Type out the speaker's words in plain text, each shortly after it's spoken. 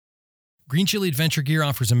Green Chili Adventure Gear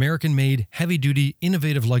offers American-made, heavy-duty,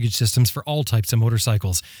 innovative luggage systems for all types of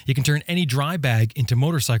motorcycles. You can turn any dry bag into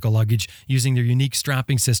motorcycle luggage using their unique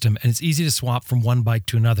strapping system, and it's easy to swap from one bike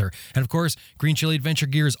to another. And of course, Green Chili Adventure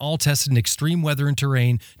Gear is all tested in extreme weather and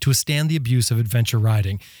terrain to withstand the abuse of adventure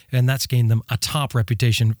riding, and that's gained them a top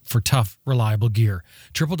reputation for tough, reliable gear.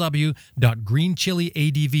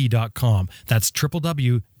 www.greenchiliadv.com. That's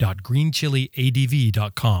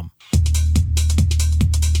www.greenchiliadv.com.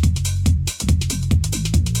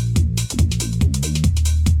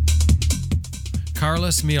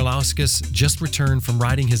 Karolis Mieliauskas just returned from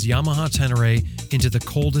riding his Yamaha Tenere into the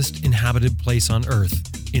coldest inhabited place on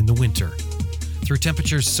Earth in the winter. Through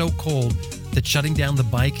temperatures so cold that shutting down the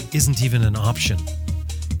bike isn't even an option.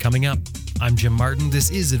 Coming up, I'm Jim Martin.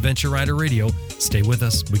 This is Adventure Rider Radio. Stay with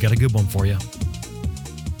us. We got a good one for you.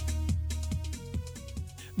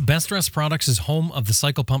 Best Rest Products is home of the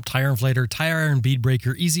Cycle Pump Tire Inflator, Tire Iron Bead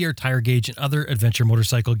Breaker, Easy Air Tire Gauge, and other adventure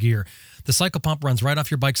motorcycle gear. The Cycle Pump runs right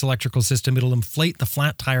off your bike's electrical system. It'll inflate the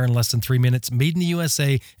flat tire in less than 3 minutes, made in the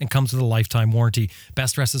USA, and comes with a lifetime warranty.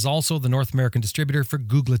 Best Rest is also the North American distributor for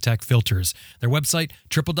Googletech filters. Their website,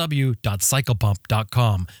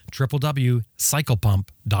 www.cyclepump.com,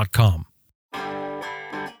 www.cyclepump.com.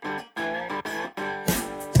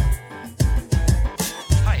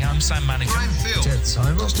 Sam Manager, Ted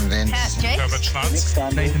Simon, Austin Vince, Herbert Schwartz,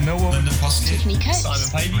 Nathan Millwall, Linda Posky, Tiffany Coates,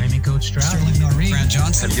 Simon Payne, Amy Coach Stroud, Sterling Noreen, Grant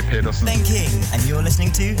Johnson, Ben King, and you're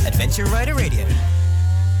listening to Adventure Rider Radio.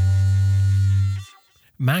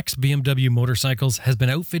 Max BMW Motorcycles has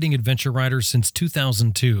been outfitting adventure riders since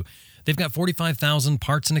 2002. They've got 45,000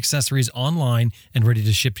 parts and accessories online and ready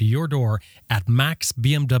to ship to your door at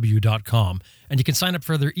maxbmw.com. And you can sign up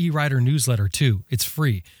for their e-rider newsletter too. It's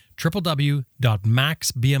free.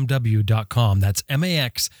 www.maxbmw.com. That's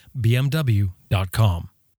maxbmw.com.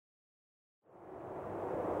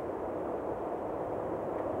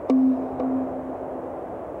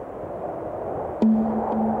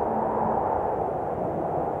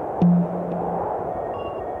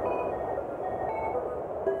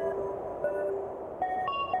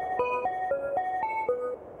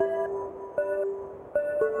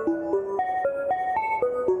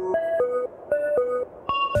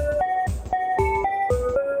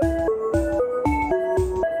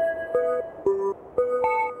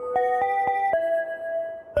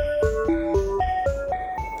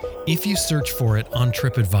 If you search for it on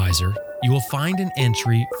TripAdvisor, you will find an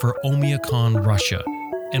entry for Oymyakon, Russia.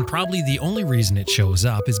 And probably the only reason it shows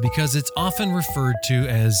up is because it's often referred to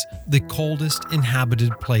as the coldest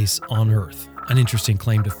inhabited place on Earth. An interesting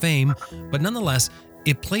claim to fame, but nonetheless,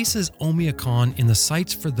 it places Oymyakon in the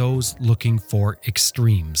sights for those looking for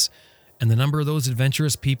extremes. And the number of those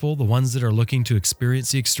adventurous people, the ones that are looking to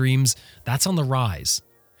experience the extremes, that's on the rise.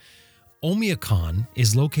 Oymyakon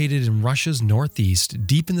is located in Russia's northeast,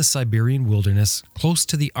 deep in the Siberian wilderness, close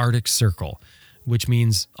to the Arctic Circle, which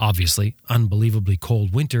means, obviously, unbelievably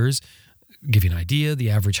cold winters. Give you an idea,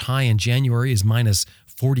 the average high in January is minus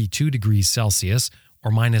 42 degrees Celsius,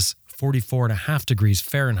 or minus 44.5 degrees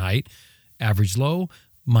Fahrenheit. Average low,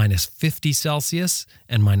 minus 50 Celsius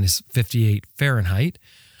and minus 58 Fahrenheit.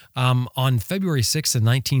 On February 6th of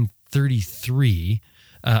 1933,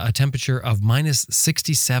 a temperature of minus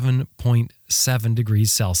 67.7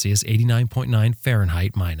 degrees Celsius, 89.9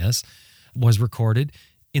 Fahrenheit minus, was recorded.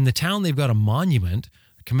 In the town, they've got a monument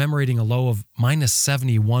commemorating a low of minus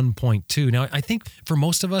 71.2. Now, I think for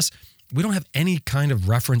most of us, we don't have any kind of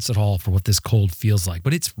reference at all for what this cold feels like,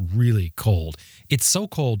 but it's really cold. It's so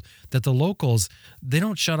cold that the locals, they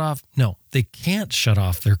can't shut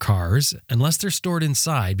off their cars unless they're stored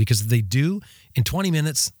inside, because if they do, in 20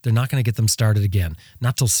 minutes, they're not going to get them started again.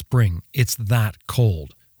 Not till spring. It's that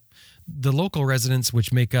cold. The local residents,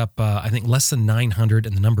 which make up, I think, less than 900,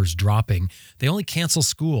 and the number's dropping, they only cancel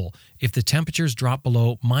school if the temperatures drop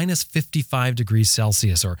below minus 55 degrees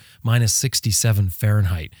Celsius or minus 67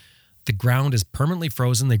 Fahrenheit. The ground is permanently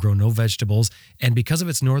frozen. They grow no vegetables. And because of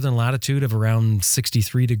its northern latitude of around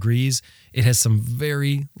 63 degrees, it has some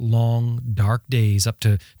very long, dark days, up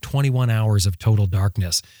to 21 hours of total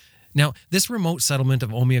darkness. Now, this remote settlement of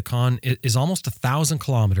Oymyakon is almost 1,000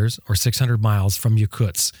 kilometers or 600 miles from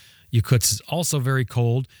Yakutsk. Yakutsk is also very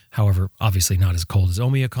cold, however, obviously not as cold as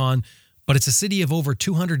Oymyakon, but it's a city of over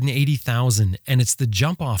 280,000, and it's the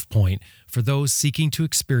jump-off point for those seeking to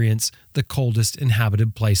experience the coldest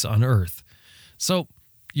inhabited place on Earth. So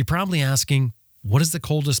you're probably asking, what does the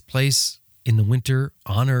coldest place in the winter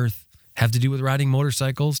on Earth have to do with riding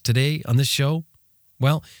motorcycles today on this show?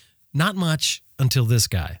 Well, not much until this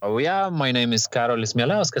guy. Oh yeah, my name is Karolis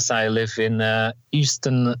Mieliauskas. I live in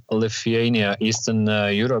Eastern Lithuania, Eastern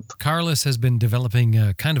Europe. Karolis has been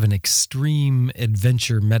developing kind of an extreme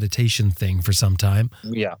adventure meditation thing for some time.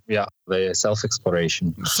 Yeah, the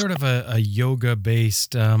self-exploration. Sort of a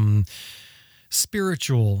yoga-based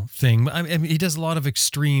spiritual thing. I mean, he does a lot of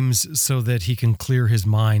extremes so that he can clear his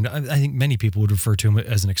mind. I think many people would refer to him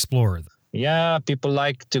as an explorer. Yeah, people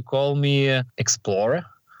like to call me explorer.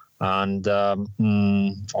 And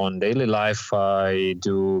on daily life, I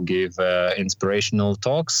do give inspirational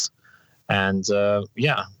talks. And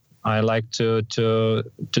I like to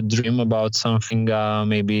dream about something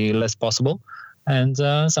maybe less possible, and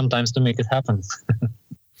sometimes to make it happen.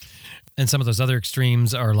 And some of those other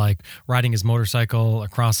extremes are like riding his motorcycle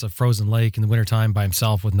across a frozen lake in the wintertime by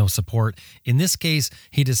himself with no support. In this case,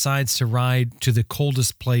 he decides to ride to the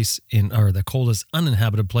coldest place the coldest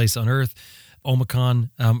uninhabited place on Earth, Omakon,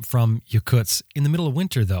 from Yakutsk, in the middle of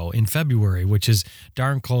winter, though, in February, which is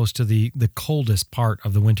darn close to the coldest part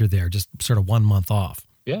of the winter there, just sort of 1 month off.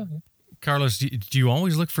 Yeah. Karolis, do you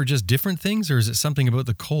always look for just different things, or is it something about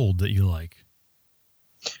the cold that you like?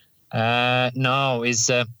 No,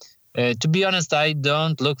 it's to be honest, I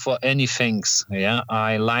don't look for any things. Yeah,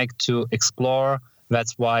 I like to explore.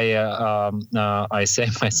 That's why I say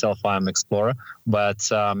myself I'm explorer, but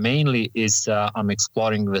mainly is I'm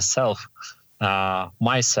exploring the self.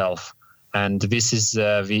 Myself, and this is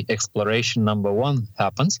the exploration number one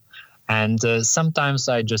happens. And sometimes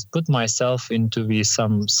I just put myself into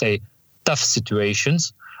some say tough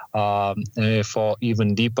situations for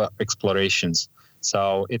even deeper explorations.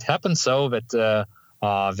 So it happens so that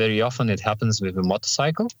very often it happens with a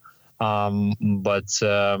motorcycle, but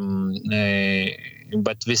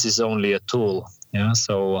this is only a tool. Yeah,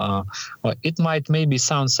 so it might maybe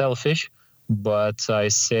sound selfish, but I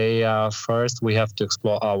say first we have to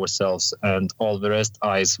explore ourselves, and all the rest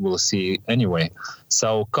eyes will see anyway.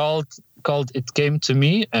 So called it came to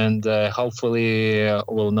me, and hopefully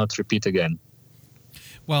will not repeat again.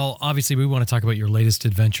 Well, obviously we want to talk about your latest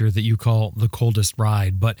adventure that you call the Coldest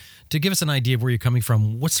Ride, but to give us an idea of where you're coming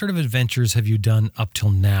from, what sort of adventures have you done up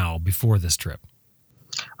till now before this trip?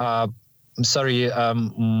 I'm sorry.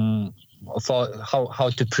 For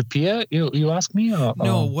how to prepare, you ask me? Or?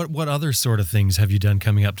 No, what other sort of things have you done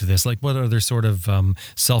coming up to this? Like what other sort of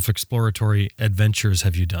self-exploratory adventures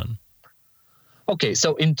have you done? Okay,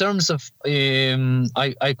 so in terms of,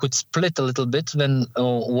 I could split a little bit. Then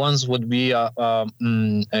ones would be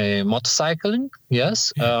motorcycling,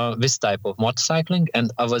 yes, this type of motorcycling,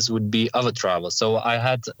 and others would be other travel. So I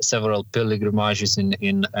had several pilgrimages in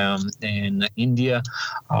India.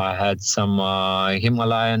 I had some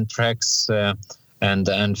Himalayan treks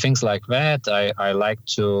and things like that. I like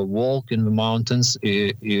to walk in the mountains.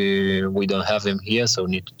 We don't have them here, so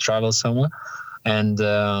need to travel somewhere, and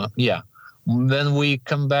Then we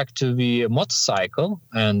come back to the motorcycle,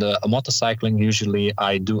 and motorcycling usually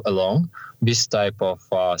I do alone. This type of,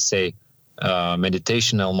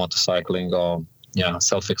 meditational motorcycling or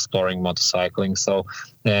self-exploring motorcycling. So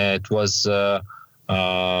it was,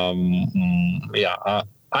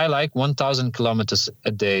 I like 1,000 kilometers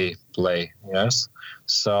a day play. Yes,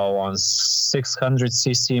 so on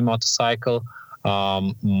 600cc motorcycle,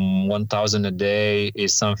 1,000 a day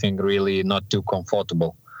is something really not too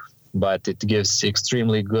comfortable. But it gives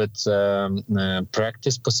extremely good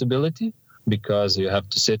practice possibility, because you have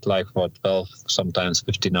to sit like for 12, sometimes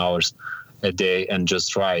 15 hours a day and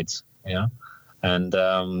just ride. Yeah, and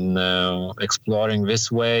exploring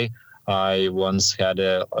this way, I once had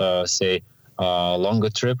a longer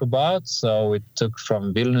trip about. So it took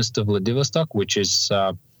from Vilnius to Vladivostok, which is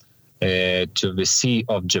to the Sea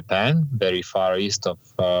of Japan, very far east of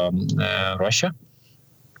Russia.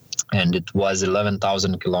 And it was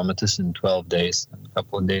 11,000 kilometers in 12 days, and a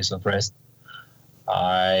couple of days of rest.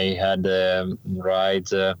 I had a ride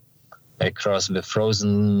across the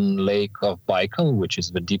frozen lake of Baikal, which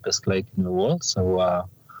is the deepest lake in the world. So,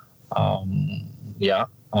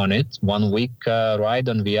 on it, 1 week ride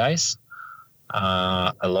on the ice,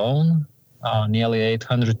 alone, nearly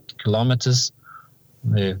 800 kilometers,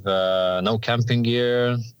 with no camping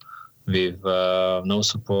gear, with no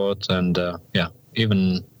support, and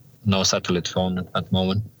even no satellite phone at that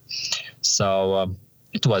moment. So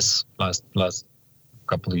it was last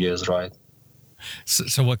couple of years, right?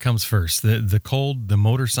 So what comes first? The cold, the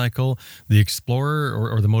motorcycle, the explorer,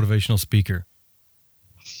 or the motivational speaker?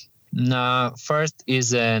 No, first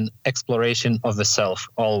is an exploration of the self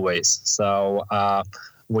always. So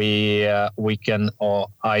we can, or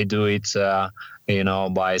I do it,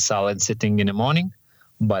 by silent sitting in the morning.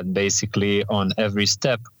 but basically on every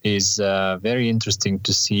step is very interesting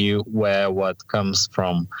to see where what comes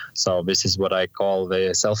from. So this is what I call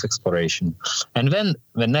the self-exploration. And then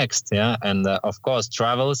the next, and of course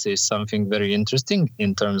travels is something very interesting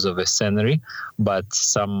in terms of the scenery, but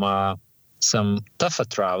some tougher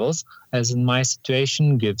travels, as in my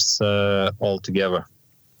situation, gives all together.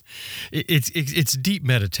 It's deep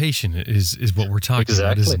meditation is what we're talking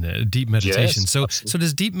about, isn't it? Deep meditation. Yes, so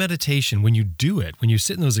does deep meditation, when you do it, when you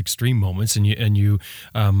sit in those extreme moments and you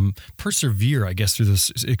persevere, I guess, through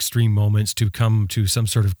those extreme moments to come to some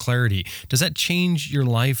sort of clarity, does that change your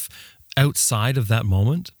life outside of that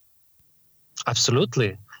moment?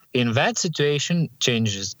 Absolutely. In that situation,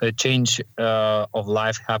 a change of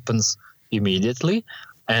life happens immediately,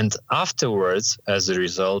 and afterwards, as a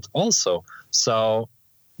result, also. So.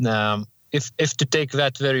 If to take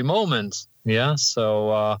that very moment,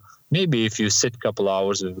 so maybe if you sit a couple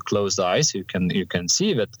hours with closed eyes, you can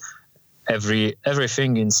see that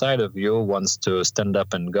everything inside of you wants to stand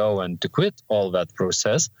up and go and to quit all that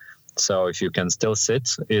process. So if you can still sit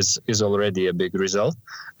is already a big result.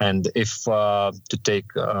 And if to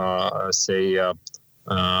take the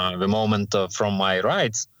moment from my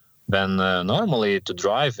rides, then normally to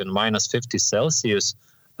drive in minus 50 Celsius.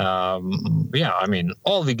 I mean,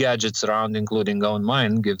 all the gadgets around, including own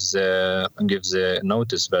mine, gives a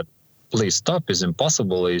notice that please stop, is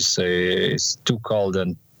impossible, is too cold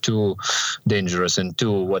and too dangerous and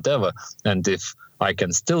too whatever. And if I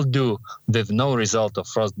can still do with no result of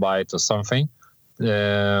frostbite or something,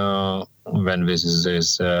 then this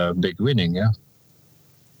is big winning. Yeah.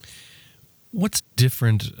 What's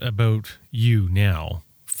different about you now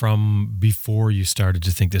from before you started to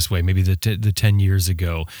think this way, maybe the 10 years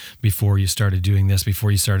ago, before you started doing this, before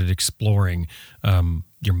you started exploring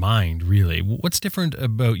your mind, really? What's different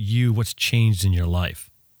about you? What's changed in your life?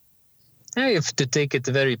 If to take it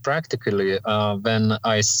very practically, when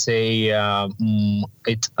I say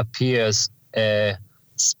it appears a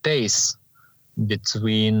space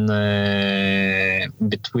between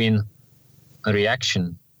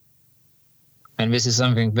reaction. And this is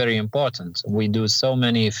something very important. We do so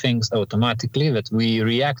many things automatically that we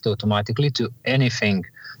react automatically to anything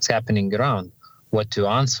that's happening around. What to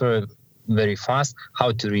answer very fast,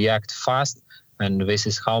 how to react fast, and this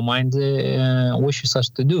is how mind wishes us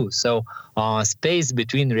to do. So space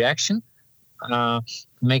between reaction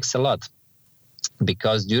makes a lot,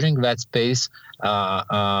 because during that space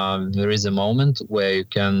there is a moment where you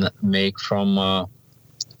can make from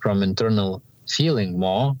internal feeling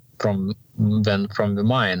more than from the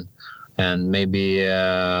mind, and maybe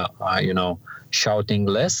shouting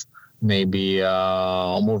less, maybe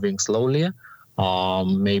moving slowly,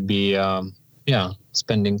 maybe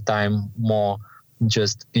spending time more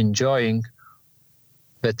just enjoying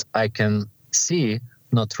that I can see,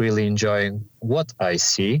 not really enjoying what I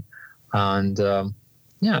see. And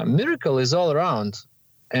miracle is all around,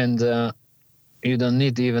 and you don't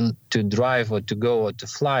need even to drive or to go or to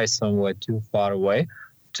fly somewhere too far away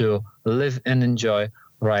to live and enjoy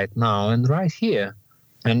right now and right here.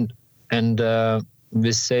 And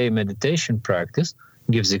this same meditation practice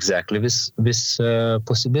gives exactly this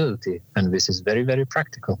possibility, and this is very, very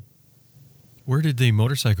practical. Where did the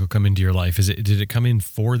motorcycle come into your life? Did it come in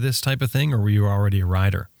for this type of thing, or were you already a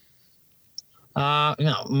rider? I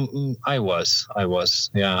was,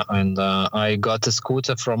 and I got a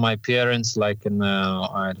scooter from my parents, like in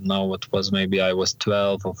I don't know what was, maybe I was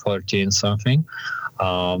 12 or 14 something.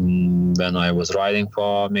 Then I was riding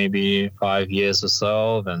for maybe 5 years or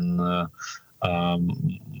so. Then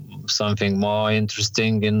something more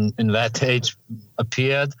interesting in that age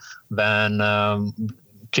appeared. Then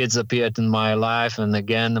kids appeared in my life, and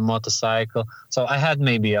again the motorcycle. So I had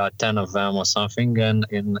maybe 10 of them or something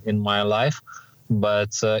in my life.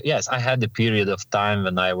 But yes, I had a period of time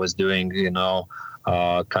when I was doing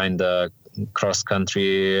kind of cross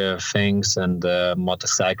country things and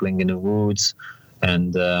motorcycling in the woods,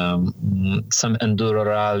 and some enduro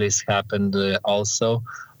rallies happened also.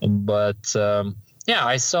 But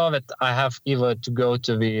I saw that I have either to go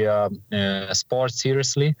to the sport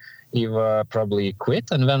seriously, either probably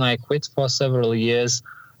quit. And then I quit for several years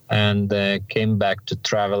and came back to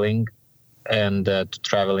traveling, and to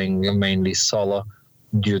traveling mainly solo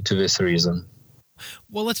due to this reason.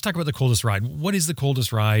 Well, let's talk about the coldest ride. What is the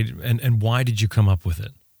coldest ride, and why did you come up with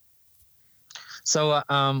it? So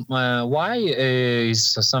why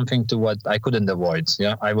is something to what I couldn't avoid.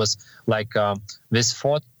 Yeah, I was like, this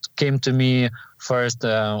thought came to me first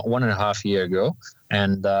 1.5 years ago,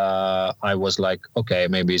 and I was like, okay,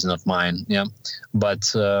 maybe it's not mine. Yeah, but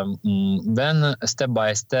then step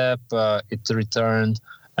by step it returned,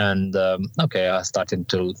 And okay, I started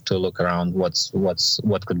to look around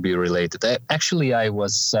what could be related. Actually, I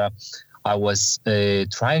was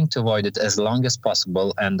trying to avoid it as long as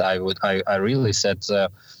possible, and I really said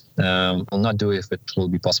will not do if it will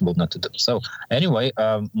be possible not to do. So anyway,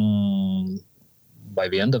 by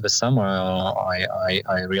the end of the summer,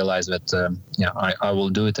 I realized that I will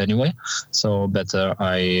do it anyway. So better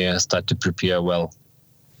I start to prepare well.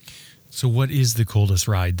 So what is the coldest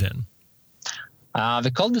ride then?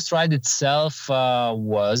 The coldest ride itself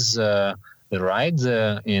was the ride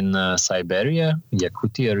in Siberia,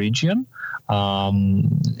 Yakutia region.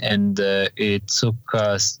 And it took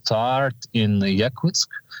a start in Yakutsk.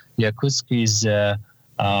 Yakutsk is,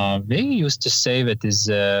 they used to say that is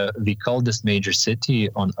the coldest major city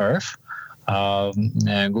on Earth.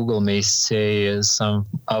 Google may say some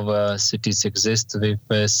other cities exist with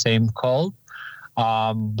the same cold.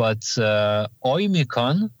 But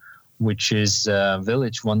Oymyakon, which is a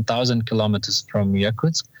village 1,000 kilometers from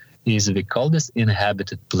Yakutsk, is the coldest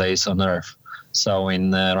inhabited place on Earth. So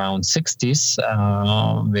in around 60s,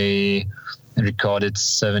 they recorded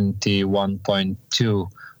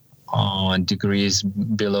 71.2 degrees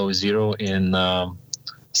below zero in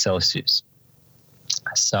Celsius.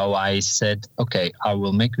 So I said, okay, I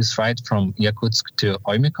will make this ride from Yakutsk to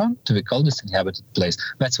Oymyakon, to the coldest inhabited place.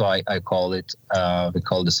 That's why I call it the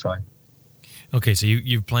coldest ride. Okay, so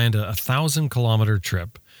you've planned a 1,000-kilometer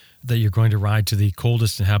trip that you're going to ride to the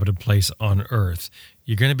coldest inhabited place on Earth.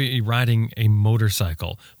 You're going to be riding a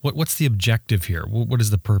motorcycle. What's the objective here? What is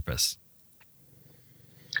the purpose?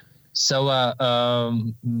 So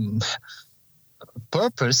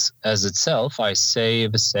purpose as itself, I say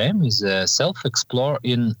the same, is self-explore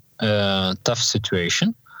in a tough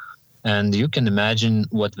situation. And you can imagine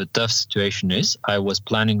what the tough situation is. I was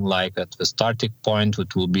planning like at the starting point,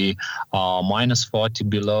 it will be minus 40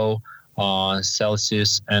 below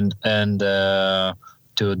Celsius and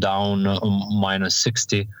to down minus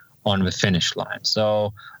 60 on the finish line.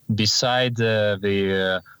 So beside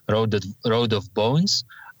the road of bones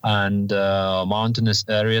and mountainous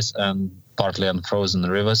areas and partly unfrozen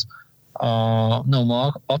rivers, no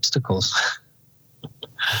more obstacles.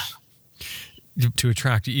 To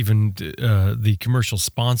attract even the commercial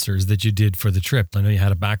sponsors that you did for the trip, I know you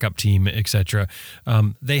had a backup team, etc.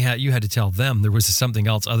 You had to tell them there was something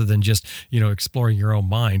else other than just exploring your own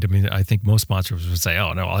mind. I mean, I think most sponsors would say,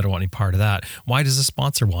 "Oh no, I don't want any part of that." Why does a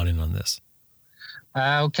sponsor want in on this?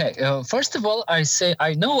 Okay. First of all, I say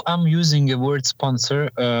I know I'm using the word sponsor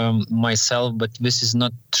myself, but this is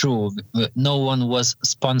not true. No one was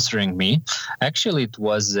sponsoring me. Actually, it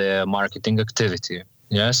was a marketing activity.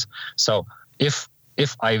 Yes. So if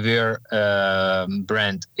I wear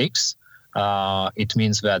brand X, it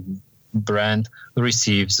means that brand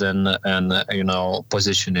receives an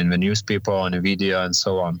position in the newspaper, on a video, and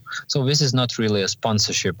so on. So this is not really a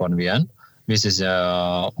sponsorship on the end. This is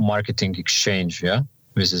a marketing exchange. Yeah,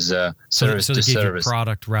 this is a service so to they gave service. You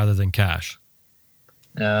product rather than cash.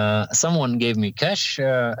 Someone gave me cash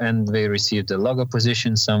and they received a logo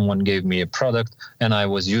position. Someone gave me a product and I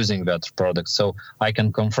was using that product. So I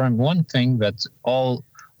can confirm one thing, that all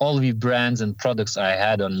the brands and products I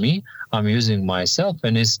had on me, I'm using myself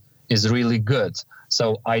and is really good.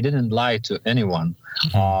 So I didn't lie to anyone.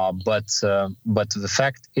 But the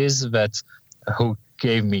fact is that who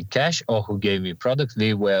gave me cash or who gave me product,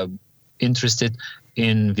 they were interested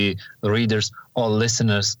in the readers or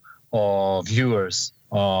listeners or viewers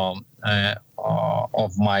of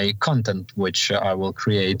my content, which I will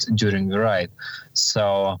create during the ride.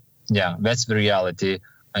 So yeah, that's the reality.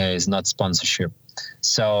 Is not sponsorship.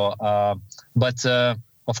 So, but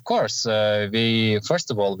of course, they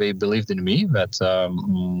believed in me that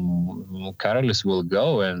Karolis will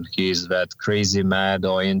go and he is that crazy, mad,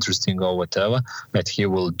 or interesting, or whatever, that he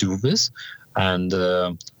will do this, and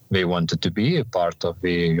they wanted to be a part of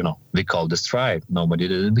the coldest ride. Nobody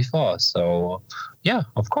did it before. So yeah,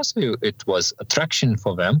 of course it was attraction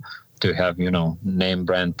for them to have, name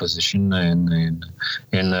brand position in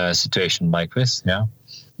a situation like this. Yeah.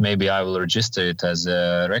 Maybe I will register it as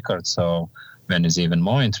a record. So then it's even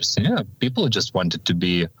more interesting. Yeah. People just wanted to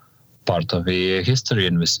be part of the history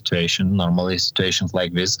in this situation. Normally situations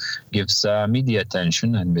like this gives media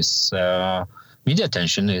attention, and this media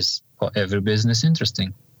attention is for every business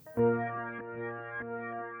interesting.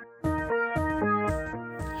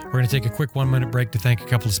 We're going to take a quick 1-minute break to thank a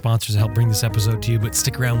couple of sponsors to help bring this episode to you, but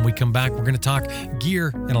stick around when we come back. We're going to talk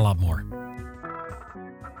gear and a lot more.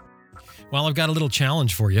 Well, I've got a little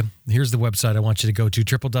challenge for you. Here's the website I want you to go to,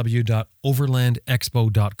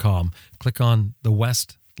 www.overlandexpo.com. Click on the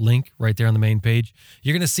West link right there on the main page.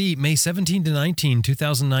 You're going to see May 17 to 19,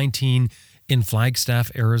 2019, in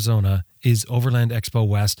Flagstaff, Arizona, is Overland Expo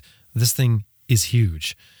West. This thing is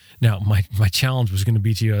huge. Now, my challenge was going to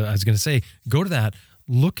be to you, I was going to say, go to that,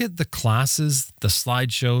 look at the classes, the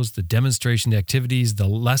slideshows, the demonstration, the activities, the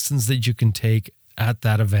lessons that you can take at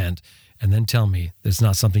that event, and then tell me it's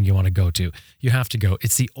not something you want to go to. You have to go.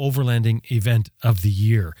 It's the overlanding event of the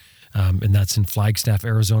year, and that's in Flagstaff,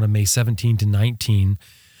 Arizona, May 17 to 19.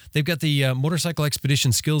 They've got the Motorcycle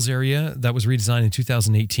Expedition Skills Area that was redesigned in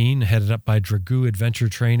 2018, headed up by Dragoo Adventure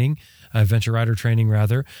Rider Training,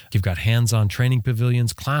 rather. You've got hands-on training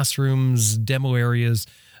pavilions, classrooms, demo areas.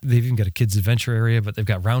 They've even got a kids' adventure area, but they've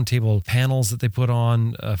got roundtable panels that they put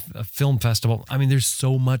on, a film festival. I mean, there's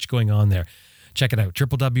so much going on there. Check it out,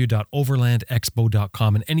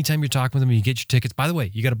 www.overlandexpo.com. And anytime you're talking with them, you get your tickets. By the way,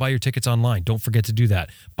 you got to buy your tickets online. Don't forget to do that.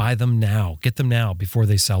 Buy them now. Get them now before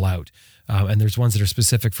they sell out. And there's ones that are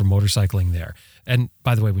specific for motorcycling there. And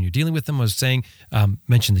by the way, when you're dealing with them, I was saying,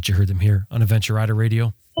 mention that you heard them here on Adventure Rider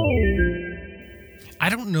Radio. I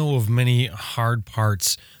don't know of many hard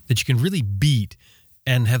parts that you can really beat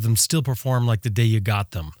and have them still perform like the day you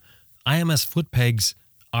got them. IMS foot pegs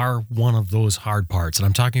are one of those hard parts, and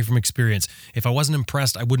I'm talking from experience. If I wasn't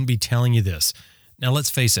impressed, I wouldn't be telling you this. Now, let's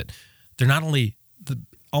face it, they're not only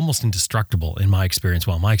almost indestructible in my experience.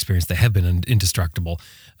 Well, in my experience, they have been indestructible,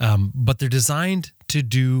 but they're designed to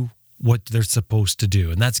do what they're supposed to do,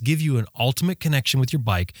 and that's give you an ultimate connection with your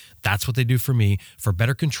bike. That's what they do for me, for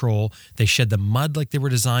better control. They shed the mud like they were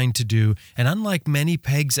designed to do, and unlike many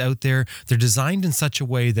pegs out there, they're designed in such a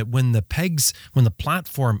way that when the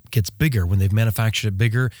platform gets bigger, when they've manufactured it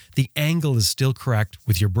bigger, the angle is still correct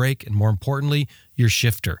with your brake, and more importantly, your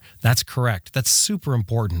shifter. That's correct. That's super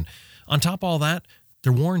important. On top of all that,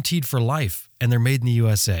 they're warranted for life, and they're made in the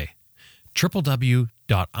USA.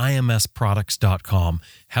 www.imsproducts.com.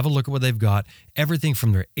 Have a look at what they've got. Everything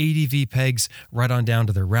from their ADV pegs right on down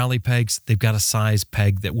to their rally pegs. They've got a size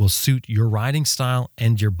peg that will suit your riding style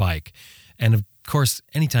and your bike. And of course,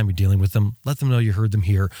 anytime you're dealing with them, let them know you heard them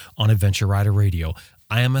here on Adventure Rider Radio.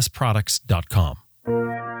 imsproducts.com.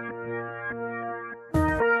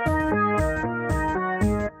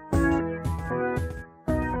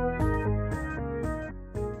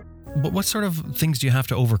 But what sort of things do you have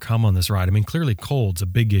to overcome on this ride? I mean, clearly cold's a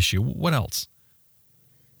big issue. What else?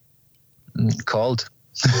 Cold.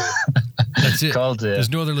 That's it. Cold. There's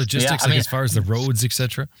no other logistics as far as the roads,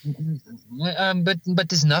 etc. But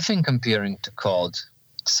there's nothing comparing to cold.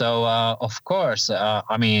 So of course, I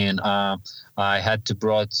had to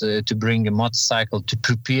bring a motorcycle, to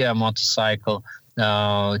prepare a motorcycle,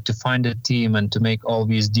 to find a team and to make all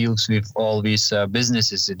these deals with all these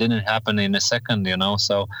businesses. It didn't happen in a second,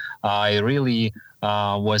 So I really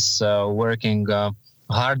was working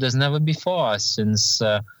hard as never before. Since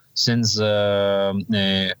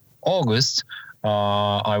August,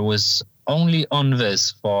 I was only on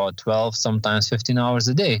this for 12, sometimes 15 hours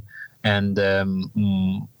a day. And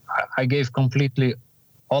I gave completely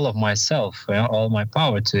all of myself, all my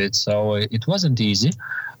power to it. So it wasn't easy.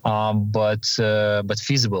 But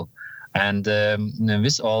feasible, and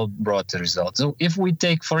this all brought the result. So if we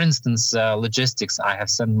take, for instance, logistics, I have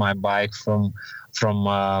sent my bike from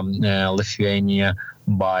Lithuania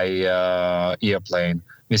by airplane.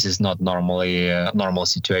 This is not normally a normal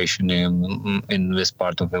situation in this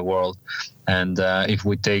part of the world. And if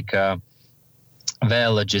we take their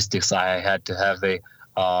logistics, I had to have a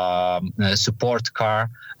support car,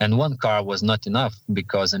 and one car was not enough,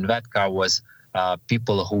 because in that car was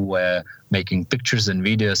people who were making pictures and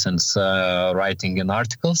videos and writing in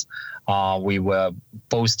articles. We were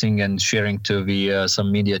posting and sharing to the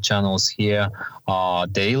some media channels here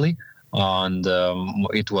daily, and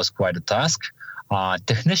it was quite a task.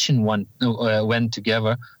 Technician went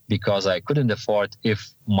together because I couldn't afford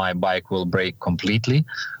if my bike will break completely.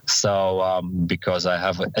 So because I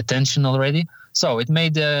have attention already, so it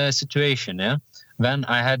made the situation. Then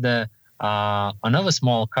I had another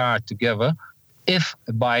small car together. If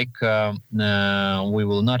a bike we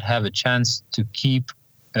will not have a chance to keep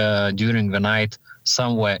during the night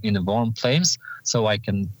somewhere in a warm place, so I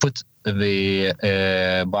can put the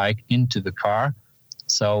bike into the car,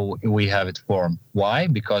 so we have it warm. Why?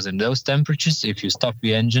 Because in those temperatures, if you stop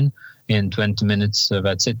the engine in 20 minutes,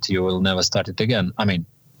 that's it. You will never start it again. I mean,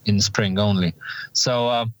 in spring only.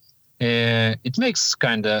 So it makes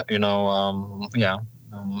kind of,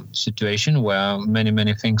 situation where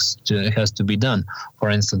many things has to be done. For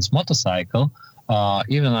instance, motorcycle,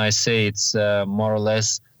 even I say it's more or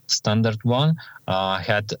less standard one,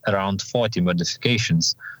 had around 40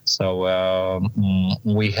 modifications. So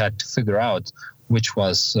we had to figure out which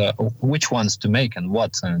ones to make and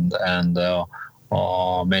what, and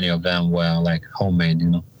many of them were like homemade,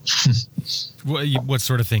 What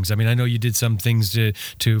sort of things? I mean, I know you did some things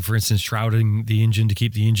to for instance, shrouding the engine to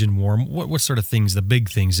keep the engine warm. What sort of things, the big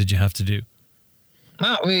things, did you have to do?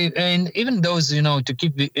 And even those, to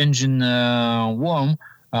keep the engine warm,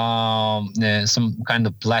 some kind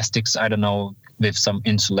of plastics, I don't know, with some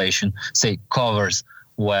insulation, say covers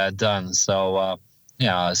were done. So,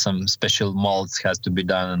 some special molds has to be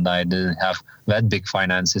done, and I didn't have that big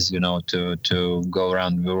finances, to go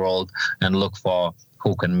around the world and look for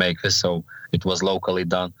who can make this. So it was locally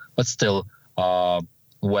done, but still,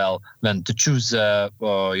 then to choose,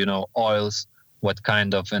 oils, what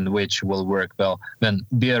kind of and which will work well. Then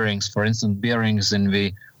bearings, for instance, bearings in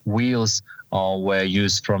the wheels were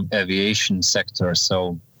used from aviation sector.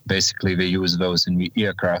 So basically we use those in the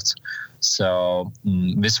aircraft. So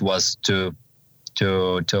this was to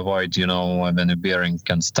avoid, when a bearing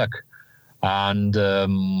can stuck. And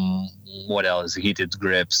what else? Heated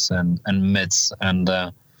grips and mitts and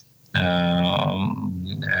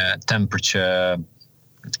temperature,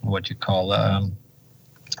 what you call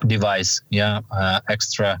device,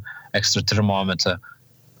 extra thermometer.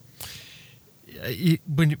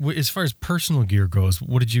 As far as personal gear goes,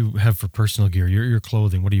 what did you have for personal gear? Your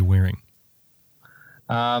clothing, what are you wearing?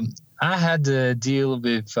 I had a deal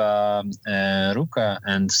with Ruka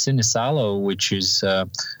and Sinisalo, which is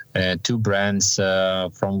two brands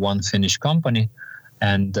from one Finnish company,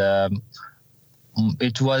 and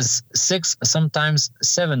it was 6, sometimes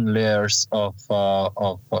 7 layers of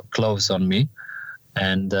clothes on me.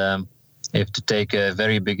 And if to take a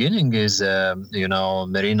very beginning is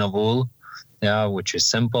merino wool, which is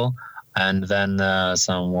simple, and then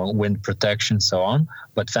some wind protection, so on.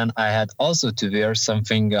 But then I had also to wear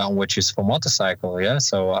something which is for motorcycle,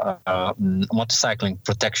 so motorcycling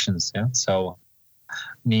protections, so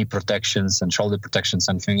knee protections and shoulder protections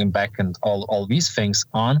and thing and back and all these things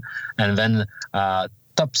on, and then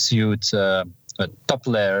top suit, top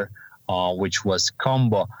layer, which was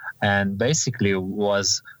combo, and basically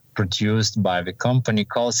was produced by the company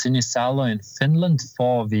called Sinisalo in Finland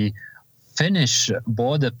for the Finnish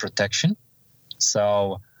border protection.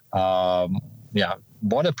 So,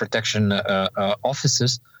 border protection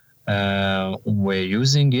officers were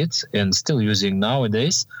using it and still using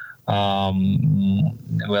nowadays. On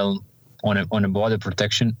a border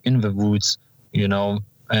protection in the woods,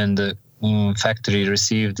 and the factory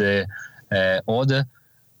received the order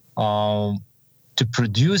to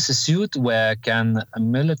produce a suit where can a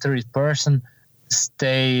military person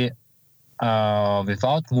stay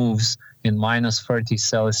without moves in minus 30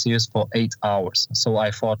 Celsius for 8 hours. So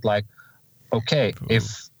I thought like, okay,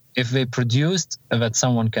 if they produced that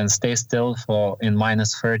someone can stay still in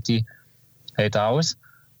minus 30 8 hours,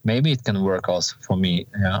 maybe it can work also for me.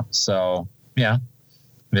 So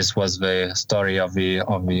this was the story of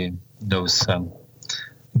those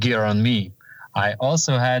gear on me. I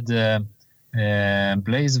also had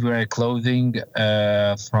blazewear clothing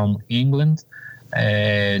from England,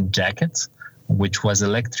 jacket, which was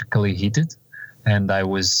electrically heated, and I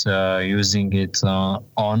was using it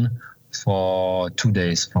on for 2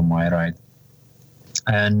 days from my ride.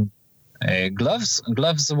 And gloves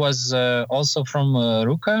was also from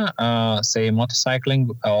Ruka, say motorcycling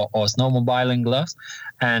or snowmobiling gloves,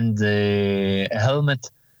 and a helmet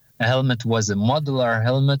was a modular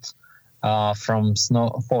helmet from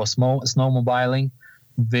snowmobiling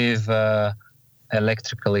with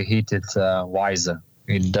electrically heated visor.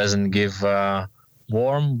 It doesn't give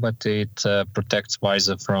warm, but it protects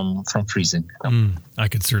visor from freezing. I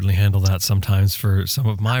could certainly handle that sometimes for some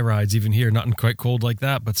of my rides, even here, not quite cold like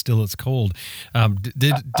that, but still it's cold.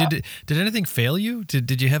 Did anything fail you?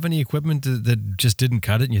 Did you have any equipment that just didn't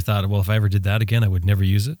cut it and you thought, well, if I ever did that again, I would never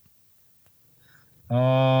use it?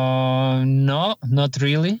 No, not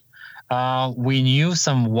really. We knew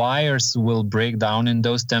some wires will break down in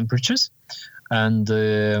those temperatures. And we,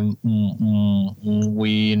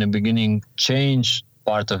 in the beginning, changed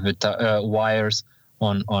part of the wires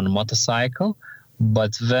on motorcycle,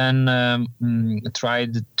 but then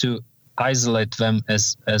tried to isolate them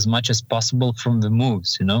as much as possible from the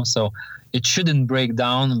moves, So it shouldn't break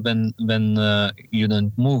down when you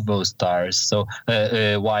don't move those wires.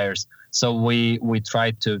 So we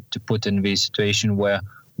tried to put in the situation where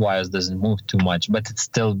wires doesn't move too much, but it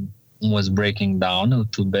still was breaking down a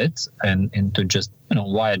little bit and into just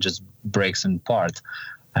wire just breaks in part,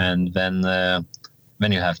 and then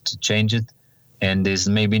you have to change it, and it's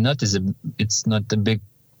not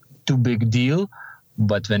too big deal,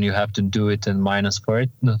 but when you have to do it in minus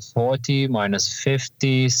 40, minus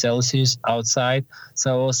 50 Celsius outside,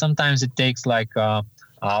 so sometimes it takes like an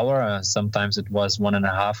hour, sometimes it was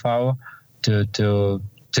 1.5 hours to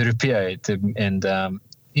repair it, and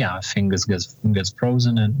fingers gets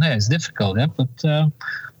frozen, and it's difficult. Yeah,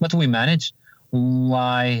 but we managed.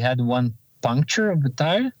 I had one puncture of the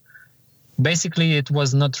tire. Basically, it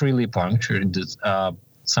was not really punctured.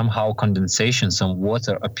 Somehow condensation, some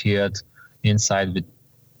water appeared inside the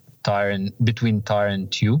tire and between tire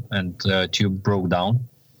and tube broke down.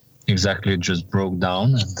 Exactly, it just broke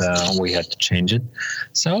down, and we had to change it.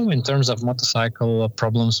 So in terms of motorcycle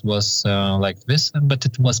problems was like this, but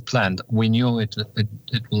it was planned. We knew it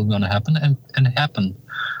was going to happen, and it happened.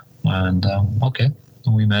 And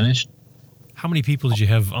we managed. How many people did you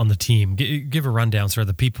have on the team? Give a rundown, sort of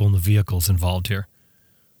the people and the vehicles involved here.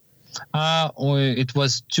 It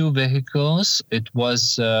was 2 vehicles. It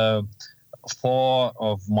was 4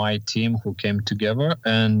 of my team who came together,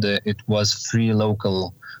 and it was 3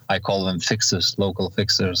 local. I call them fixers, local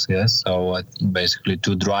fixers. Yes, so basically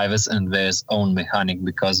 2 drivers and their own mechanic.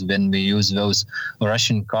 Because when we use those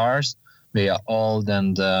Russian cars, they are old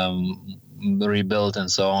and rebuilt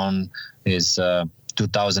and so on. Is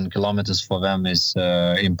 2,000 kilometers for them is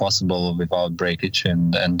impossible without breakage,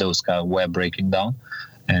 and those cars were breaking down,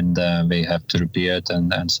 and they have to repair it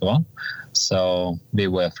and so on. So they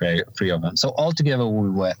were 3 of them. So altogether we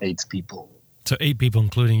were 8 people. So 8 people,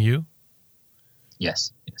 including you?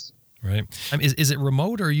 Yes. Right. Is it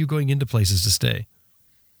remote, or are you going into places to stay?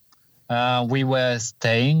 We were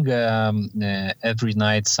staying every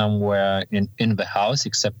night somewhere in the house,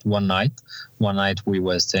 except one night. One night we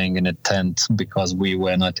were staying in a tent because we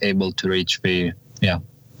were not able to reach the,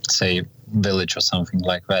 say, village or something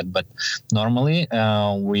like that. But normally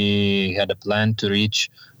we had a plan to reach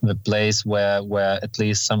the place where at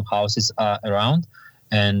least some houses are around.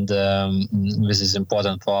 And this is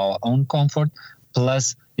important for our own comfort.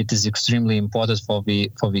 Plus, it is extremely important for the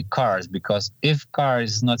cars, because if car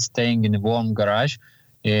is not staying in a warm garage,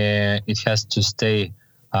 it has to stay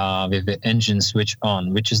with the engine switch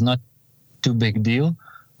on, which is not too big deal.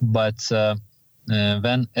 But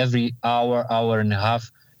then every hour and a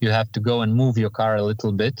half, you have to go and move your car a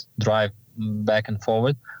little bit, drive back and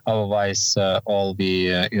forward. Otherwise, all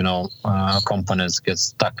the components get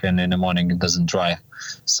stuck, and in the morning it doesn't drive.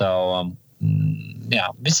 So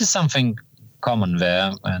this is something common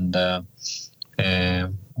there, and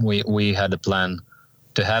we had a plan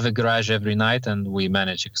to have a garage every night, and we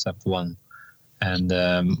managed except one. And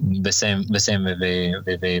the same with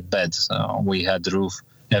the bed. So we had roof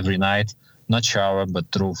every night, not shower, but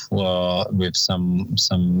roof with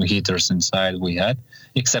some heaters inside we had,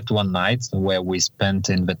 except one night where we spent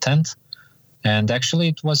in the tent. And actually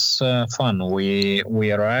it was fun.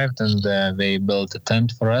 We arrived, and they built a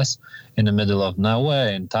tent for us in the middle of nowhere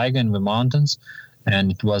in Taiga in the mountains.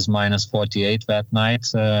 And it was minus 48 that night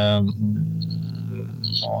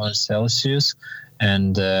Celsius.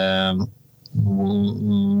 And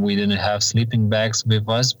we didn't have sleeping bags with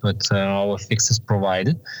us, but our fixers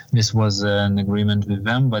provided. This was an agreement with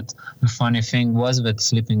them. But the funny thing was that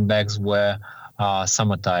sleeping bags were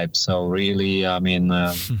summer type. So really,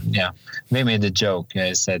 they made a joke.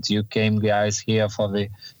 They said, "You came guys here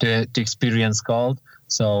to experience cold.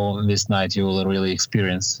 So this night you will really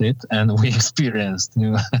experience it," and we experienced.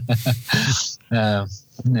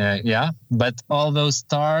 But all those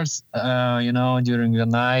stars, during the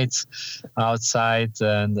night outside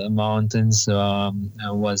and the mountains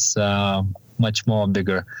was much more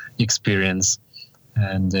bigger experience.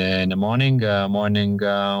 And in the morning,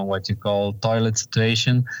 what you call toilet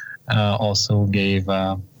situation, also gave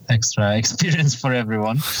extra experience for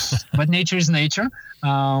everyone. But nature is nature.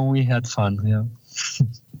 We had fun. Yeah.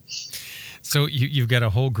 So you've got a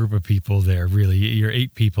whole group of people there, really. You're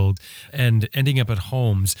 8 people, and ending up at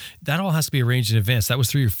homes. That all has to be arranged in advance. That was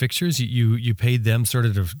through your fixtures. You paid them sort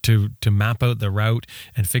of to map out the route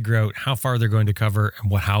and figure out how far they're going to cover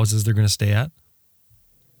and what houses they're going to stay at.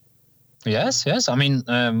 Yes. I mean,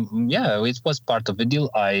 it was part of the deal.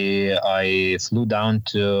 I flew down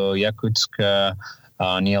to Yakutsk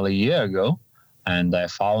nearly a year ago, and I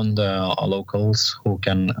found locals who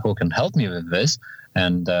can help me with this.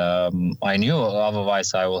 And I knew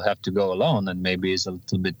otherwise I will have to go alone, and maybe it's a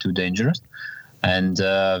little bit too dangerous. And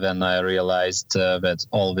then I realized that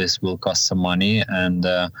all this will cost some money, and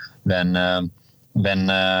then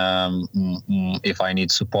if I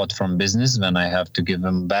need support from business, then I have to give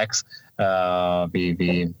them back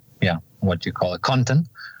what you call content,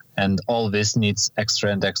 and all this needs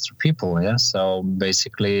extra people. Yeah, so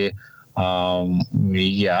basically,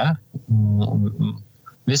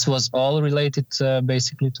 this was all related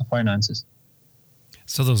basically to finances.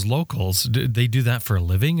 So those locals, they do that for a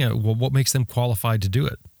living? What makes them qualified to do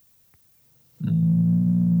it?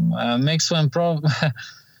 Makes them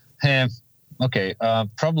Okay.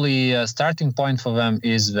 Probably a starting point for them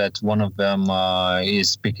is that one of them is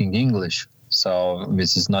speaking English. So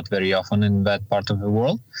this is not very often in that part of the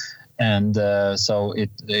world. And so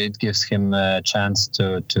it gives him a chance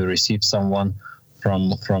to receive someone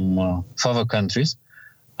from further countries.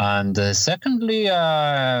 And secondly,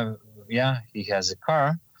 he has a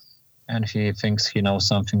car, and he thinks he knows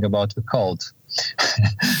something about the cold.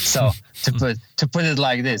 So to put it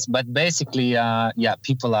like this, but basically,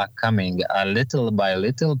 people are coming little by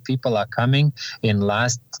little. People are coming. In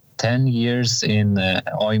last 10 years in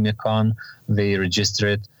Oymyakon, they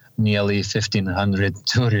registered nearly 1,500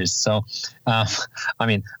 tourists. So,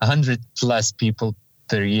 100 plus people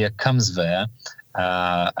per year comes there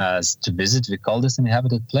as to visit the coldest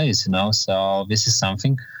inhabited place. So this is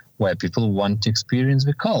something where people want to experience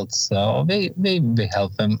the cold. So they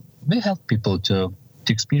help them. They help people to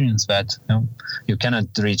experience that. You cannot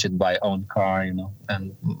reach it by own car.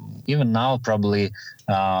 And even now, probably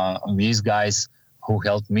these guys who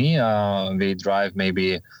helped me, they drive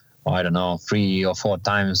maybe 3 or 4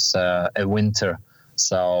 times a winter.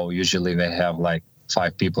 So usually they have like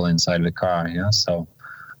 5 people inside the car. So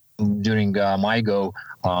during my go,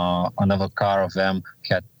 another car of them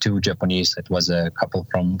had 2 Japanese. It was a couple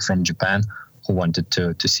from Japan who wanted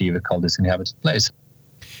to see the coldest inhabited place.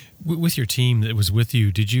 With your team that was with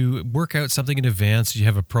you, did you work out something in advance? Did you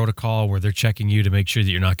have a protocol where they're checking you to make sure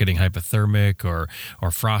that you're not getting hypothermic or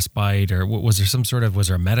frostbite? Or was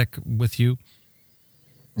there a medic with you?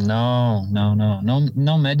 No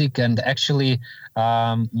medic. And actually,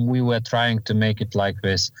 we were trying to make it like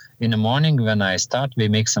this. In the morning when I start, we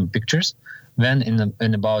make some pictures. Then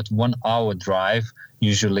in about 1 hour drive,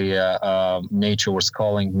 usually nature was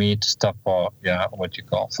calling me to stop for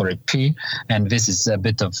a pee. And this is a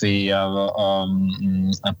bit of the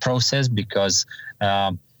a process, because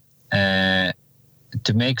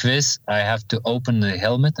to make this, I have to open the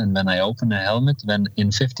helmet. And when I open the helmet, then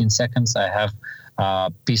in 15 seconds, I have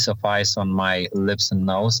a piece of ice on my lips and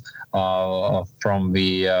nose from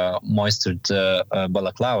the moistured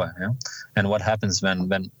balaclava. And what happens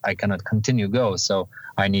when I cannot continue go? So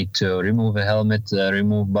I need to remove the helmet,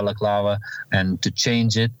 remove balaclava, and to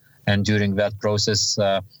change it. And during that process,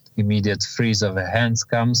 immediate freeze of the hands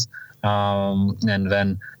comes, and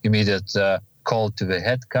then immediate cold to the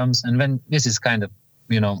head comes. And then this is kind of,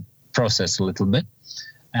 process a little bit.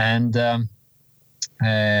 And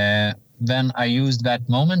then I used that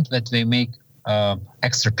moment that they make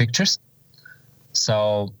extra pictures.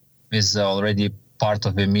 So is already part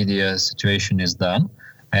of the media situation is done,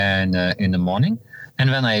 and in the morning. And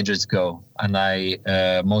then I just go. And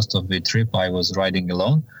most of the trip I was riding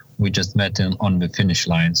alone. We just met on the finish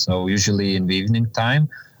line. So usually in the evening time,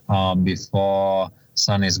 before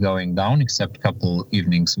sun is going down, except a couple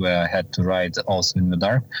evenings where I had to ride also in the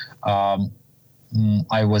dark,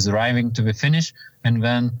 I was arriving to the finish, and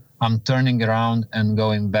then I'm turning around and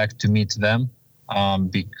going back to meet them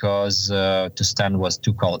because to stand was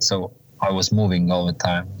too cold. So I was moving all the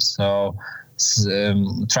time. So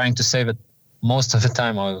trying to save it, most of the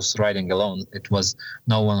time I was riding alone. It was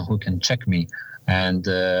no one who can check me. And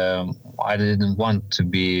I didn't want to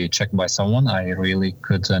be checked by someone. I really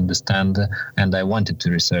could understand, and I wanted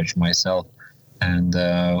to research myself. And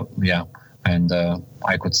I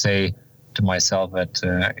could say to myself that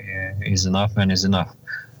is enough and is enough.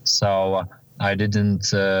 So I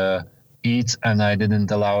didn't eat, and I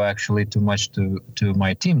didn't allow actually too much to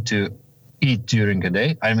my team to eat during the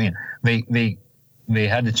day. I mean, they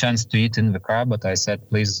had a chance to eat in the car, but I said,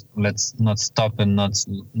 please, let's not stop and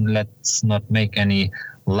let's not make any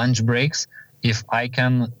lunch breaks. If I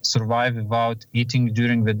can survive without eating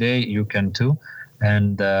during the day, you can too.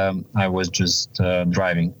 And I was just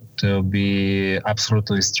driving. To be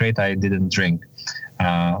absolutely straight, I didn't drink.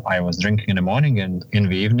 I was drinking in the morning and in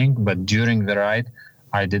the evening, but during the ride,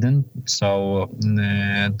 I didn't. So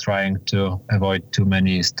trying to avoid too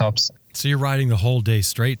many stops. So you're riding the whole day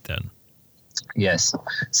straight then? Yes.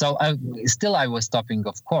 So I was stopping,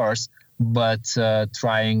 of course, but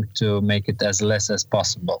trying to make it as less as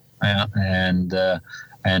possible.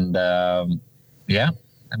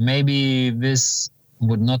 Maybe this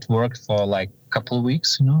would not work for like a couple of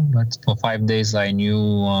weeks, but for 5 days I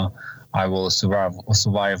knew I will survive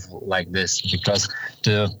like this, because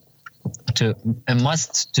a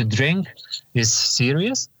must to drink is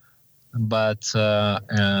serious. But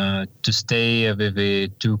to stay with the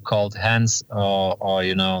too cold hands, or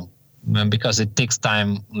because it takes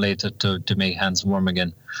time later to make hands warm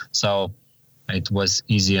again. So it was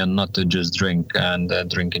easier not to just drink and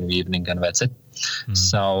drink in the evening, and that's it.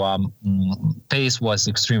 So pace was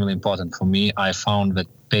extremely important for me. I found that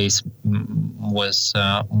pace was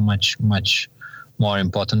much more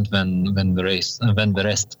important than the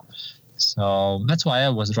rest. So that's why I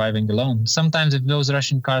was driving alone. Sometimes if those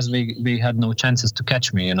Russian cars, they had no chances to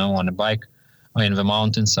catch me, on a bike. In the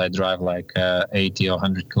mountains, I drive like 80 or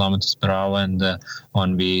 100 kilometers per hour, and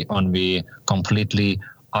on the completely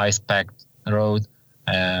ice-packed road,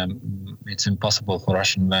 it's impossible for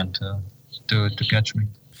Russian van to catch me.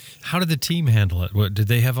 How did the team handle it? What did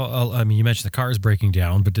they have? I mean, you mentioned the cars breaking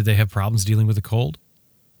down, but did they have problems dealing with the cold?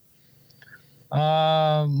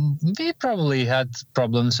 They probably had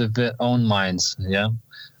problems with their own minds, yeah.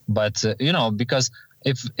 But because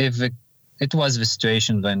if it was the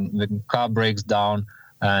situation when the car breaks down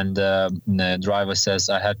and the driver says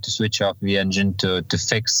I had to switch off the engine to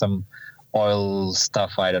fix some oil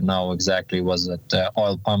stuff. I don't know exactly, was it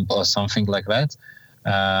oil pump or something like that?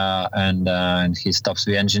 And he stops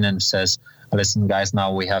the engine and says, listen, guys,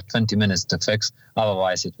 now we have 20 minutes to fix.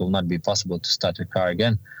 Otherwise, it will not be possible to start the car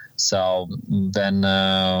again. So then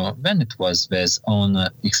it was their own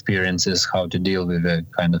experiences how to deal with the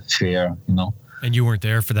kind of fear, And you weren't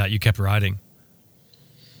there for that. You kept riding.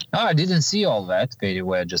 Oh, I didn't see all that. They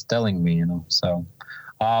were just telling me, So,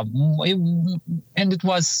 and it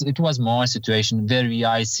was more situation, very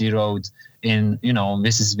icy road in,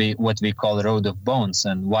 this is what we call road of bones.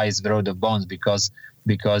 And why is the road of bones? Because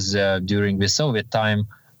during the Soviet time,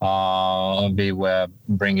 they were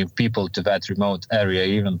bringing people to that remote area,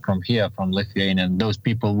 even from here, from Lithuania, and those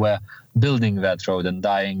people were building that road and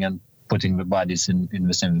dying and putting the bodies in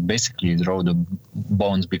the same. Basically, the road of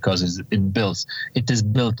bones because it is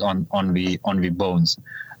built on the bones,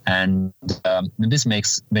 and this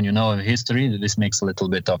makes, when you know history, this makes a little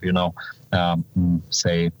bit of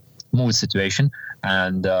say mood situation,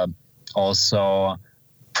 and also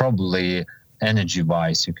probably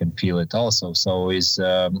energy-wise, you can feel it also. So it's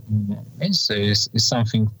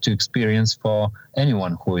something to experience for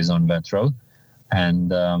anyone who is on that road.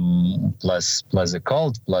 And plus the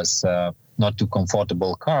cold, plus not too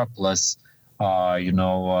comfortable car, plus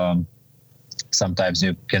sometimes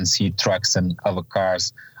you can see trucks and other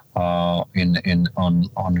cars on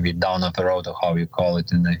the down of the road, or how you call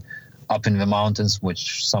it, up in the mountains,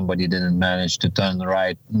 which somebody didn't manage to turn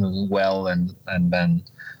right well, and then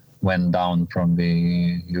went down from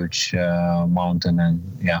the huge mountain. And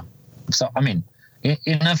so I mean,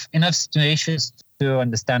 enough situations to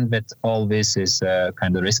understand that all this is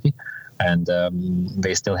kind of risky, and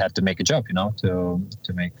they still had to make a job, to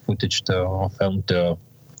make footage, to film, to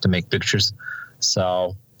make pictures.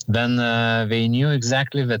 So then they knew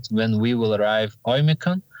exactly that when we will arrive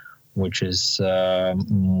Oymyakon, which is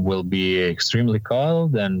will be extremely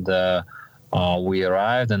cold, and we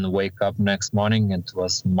arrived and wake up next morning, it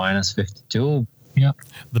was minus 52. Yeah.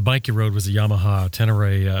 The bike you rode was a Yamaha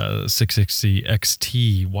Tenere 660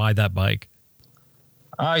 XT. Why that bike?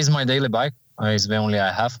 It's my daily bike. It's the only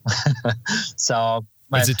I have. So,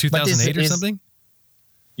 is it 2008 or something?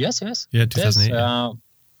 Yes. Yeah, 2008.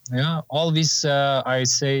 Yes, all these, I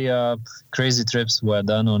say, crazy trips were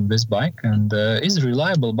done on this bike, and it's a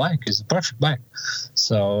reliable bike. It's a perfect bike.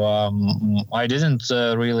 So I didn't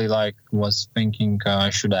really was thinking,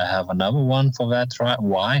 should I have another one for that?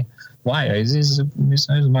 Why? This is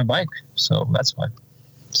my bike. So that's why.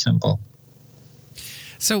 Simple.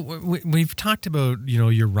 So we've talked about,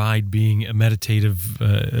 your ride being a meditative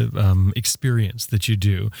experience that you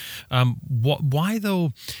do. Why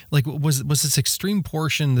though? Was this extreme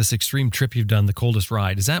portion, this extreme trip you've done, the Coldest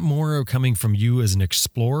ride? Is that more coming from you as an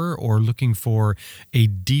explorer, or looking for a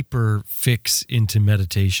deeper fix into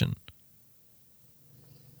meditation?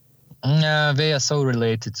 They are so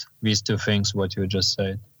related. These two things, what you just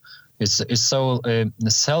said, it's so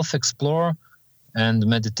the self-explorer. And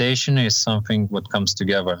meditation is something what comes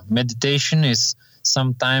together. Meditation is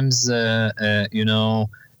sometimes, a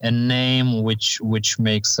name which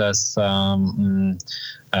makes us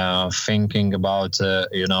thinking about,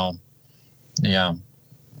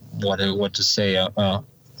 what to say,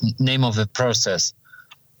 name of a process.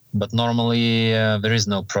 But normally there is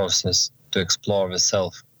no process to explore the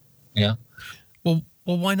self. Yeah.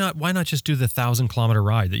 Well, why not just do the 1,000-kilometer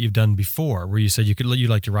ride that you've done before, where you said you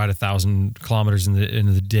like to ride 1,000 kilometers in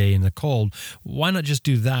the day in the cold? Why not just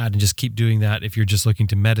do that and just keep doing that if you're just looking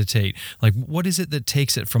to meditate? What is it that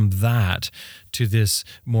takes it from that to this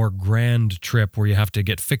more grand trip where you have to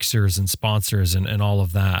get fixers and sponsors and all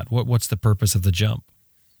of that? What's the purpose of the jump?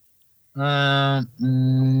 I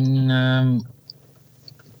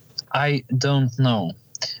don't know.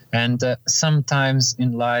 And sometimes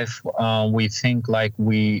in life, we think like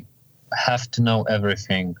we have to know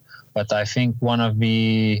everything, But I think one of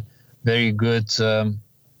the very good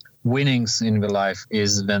winnings in the life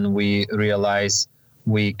is when we realize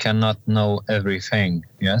we cannot know everything.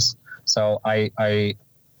 Yes. So I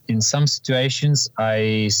in some situations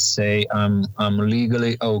I say I'm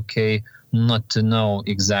legally okay not to know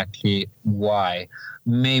exactly why.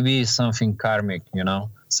 Maybe something karmic,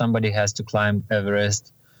 Somebody has to climb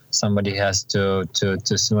Everest. Somebody has to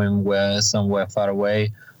swim somewhere far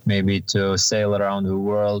away, maybe to sail around the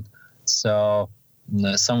world. So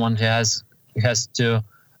someone has to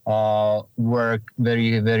work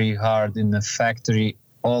very, very hard in the factory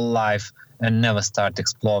all life and never start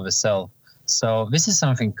explore the self. So this is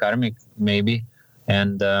something karmic, maybe,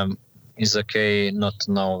 and it's okay not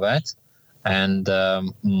to know that. And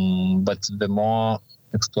but the more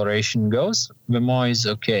exploration goes, the more is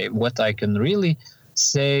okay. What I can really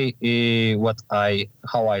say,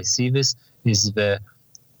 how I see this is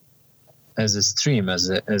as a stream, as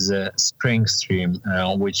a spring stream,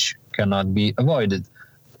 which cannot be avoided.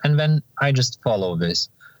 And then I just follow this,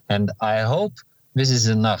 and I hope this is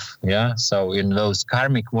enough. Yeah. So in those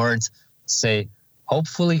karmic words, say,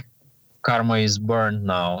 hopefully, karma is burned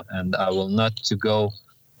now, and I will not to go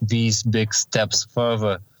these big steps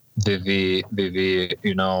further with the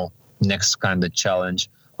next kind of challenge.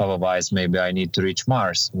 Otherwise, maybe I need to reach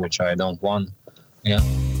Mars, which I don't want. Yeah.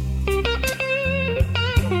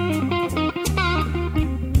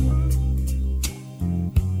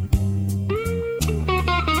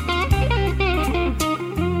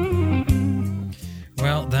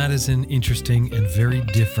 Well, that is an interesting and very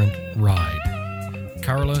different ride.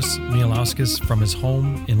 Karolis Mieliauskas from his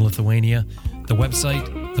home in Lithuania. The website,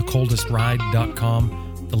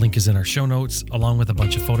 thecoldestride.com. The link is in our show notes, along with a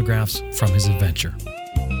bunch of photographs from his adventure.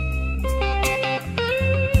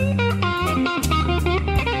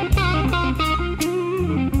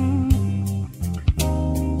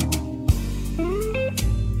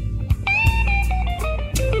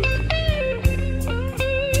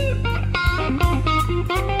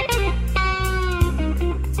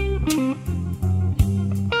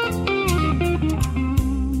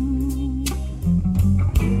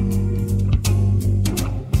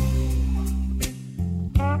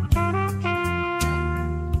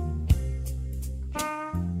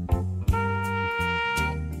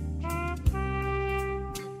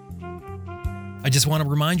 I just want to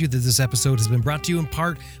remind you that this episode has been brought to you in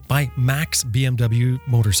part by Max BMW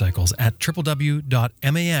Motorcycles at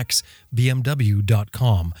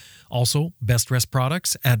www.maxbmw.com. Also, Best Rest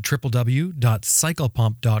Products at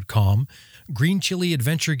www.cyclepump.com, Green Chili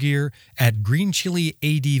Adventure Gear at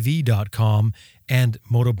greenchiliadv.com, and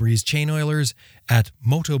MotoBreeze Chain Oilers at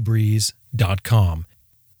motobreeze.com.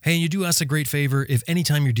 Hey, and you do us a great favor if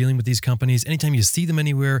anytime you're dealing with these companies, anytime you see them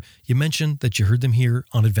anywhere, you mention that you heard them here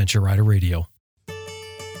on Adventure Rider Radio.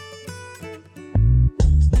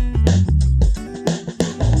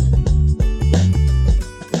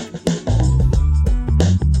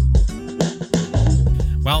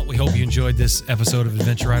 Well, we hope you enjoyed this episode of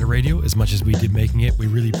Adventure Rider Radio as much as we did making it. We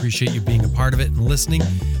really appreciate you being a part of it and listening.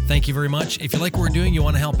 Thank you very much. If you like what we're doing, you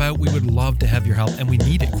want to help out, we would love to have your help, and we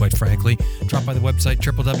need it, quite frankly. Drop by the website,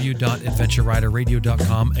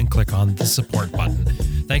 www.adventureriderradio.com, and click on the support button.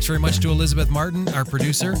 Thanks very much to Elizabeth Martin, our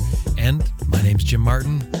producer, and my name's Jim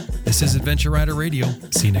Martin. This is Adventure Rider Radio.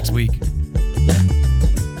 See you next week.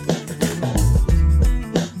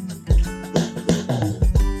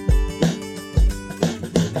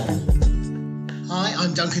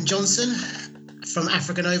 I'm Duncan Johnson from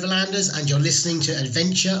African Overlanders, and you're listening to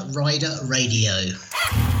Adventure Rider Radio.